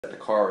the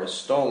car is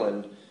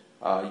stolen,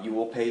 you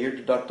will pay your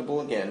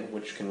deductible again,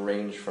 which can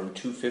range from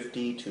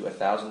 $250 to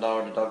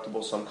 $1,000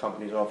 deductible. Some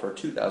companies offer a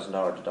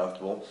 $2,000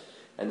 deductible,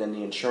 and then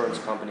the insurance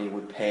company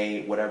would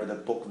pay whatever the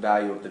book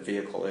value of the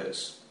vehicle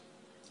is.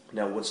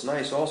 Now, what's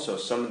nice also,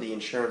 some of the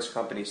insurance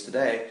companies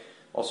today,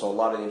 also a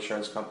lot of the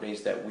insurance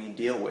companies that we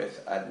deal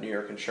with at New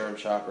York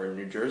Insurance Shopper and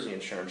New Jersey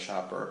Insurance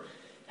Shopper,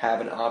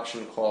 have an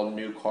option called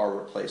New Car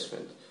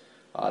Replacement.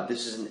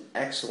 This is an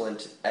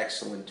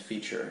excellent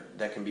feature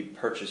that can be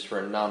purchased for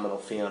a nominal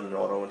fee on an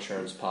auto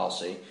insurance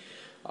policy.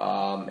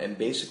 And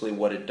basically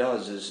what it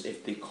does is,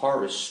 if the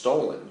car is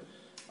stolen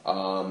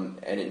and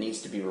it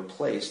needs to be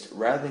replaced,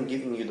 rather than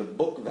giving you the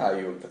book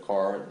value of the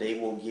car, they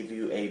will give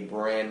you a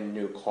brand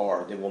new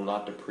car. They will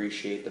not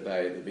depreciate the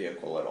value of the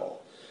vehicle at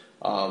all.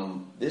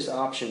 This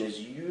option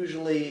is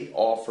usually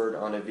offered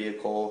on a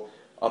vehicle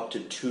up to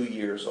 2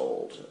 years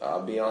old.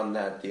 Beyond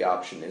that, the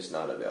option is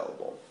not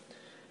available.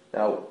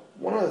 Now,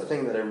 one other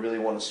thing that I really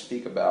want to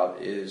speak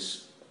about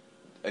is,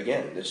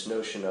 again, this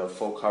notion of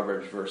full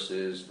coverage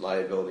versus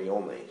liability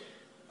only.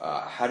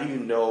 How do you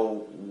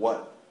know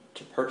what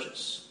to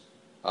purchase?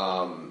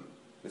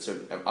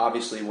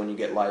 Obviously, when you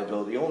get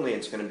liability only,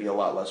 it's going to be a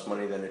lot less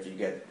money than if you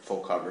get full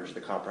coverage,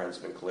 the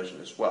comprehensive and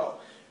collision as well.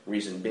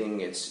 Reason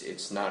being,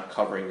 it's not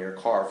covering your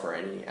car for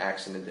any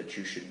accident that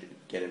you should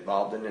get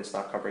involved in. It's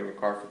not covering your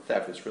car for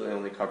theft. It's really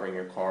only covering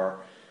your car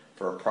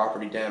for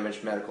property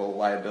damage, medical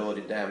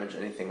liability damage,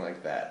 anything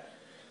like that.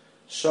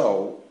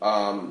 So,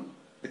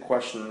 the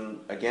question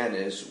again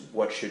is,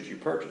 what should you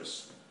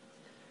purchase?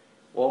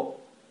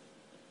 Well,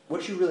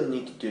 what you really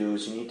need to do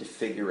is you need to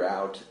figure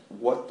out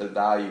what the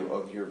value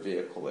of your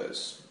vehicle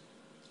is.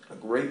 A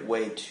great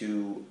way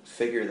to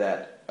figure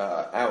that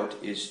out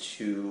is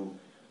to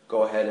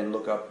go ahead and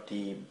look up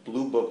the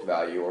Blue Book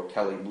value, or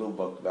Kelley Blue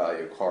Book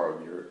value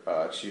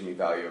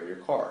value of your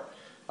car.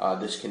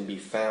 This can be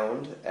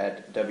found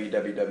at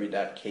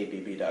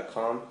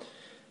www.kbb.com.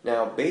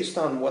 Now, based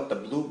on what the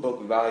Blue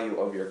Book value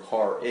of your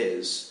car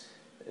is,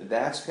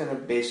 that's going to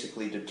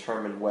basically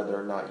determine whether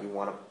or not you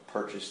want to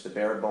purchase the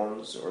bare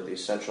bones or the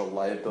essential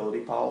liability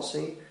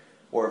policy,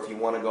 or if you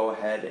want to go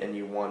ahead and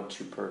you want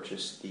to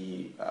purchase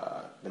the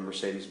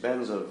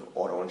Mercedes-Benz of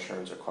auto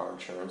insurance or car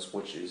insurance,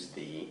 which is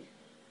the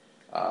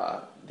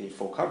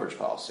full coverage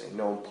policy.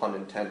 No pun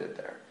intended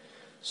there.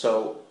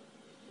 So,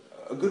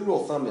 a good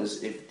rule of thumb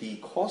is, if the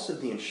cost of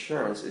the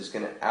insurance is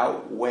going to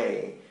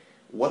outweigh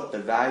what the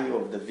value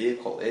of the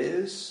vehicle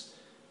is,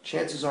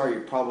 chances are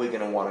you're probably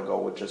going to want to go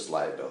with just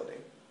liability.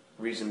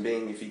 Reason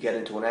being, if you get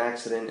into an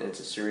accident and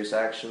it's a serious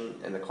accident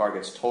and the car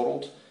gets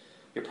totaled,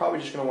 you're probably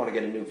just going to want to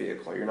get a new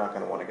vehicle. You're not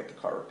going to want to get the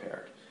car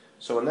repaired.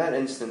 So in that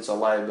instance, a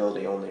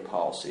liability-only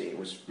policy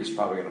is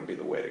probably going to be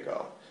the way to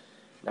go.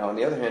 Now, on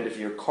the other hand, if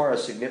your car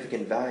has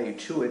significant value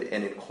to it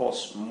and it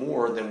costs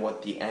more than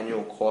what the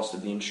annual cost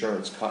of the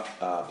insurance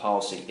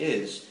policy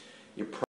is, you're